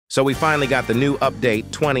So we finally got the new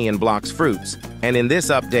update 20 in Blox Fruits, and in this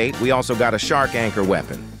update we also got a shark anchor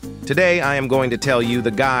weapon. Today I am going to tell you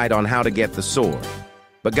the guide on how to get the sword.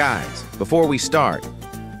 But guys, before we start,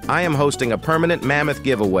 I am hosting a permanent mammoth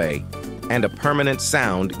giveaway and a permanent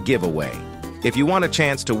sound giveaway. If you want a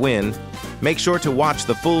chance to win, make sure to watch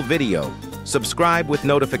the full video, subscribe with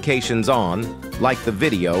notifications on, like the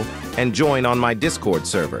video, and join on my Discord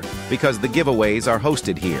server, because the giveaways are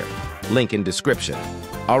hosted here. Link in description.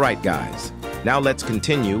 Alright guys, now let's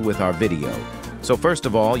continue with our video. So first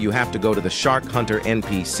of all, you have to go to the Shark Hunter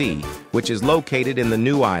NPC, which is located in the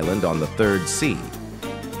new island on the 3rd sea.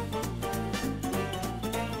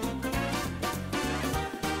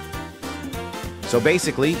 So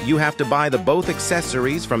basically, you have to buy the both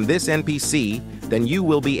accessories from this NPC, then you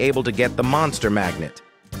will be able to get the monster magnet.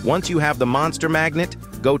 Once you have the monster magnet,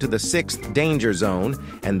 go to the 6th danger zone,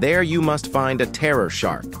 and there you must find a terror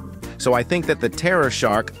shark. So I think that the terror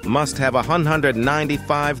shark must have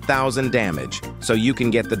 195,000 damage, so you can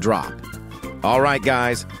get the drop. Alright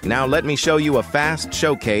guys, now let me show you a fast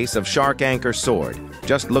showcase of Shark Anchor Sword.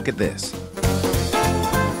 Just look at this.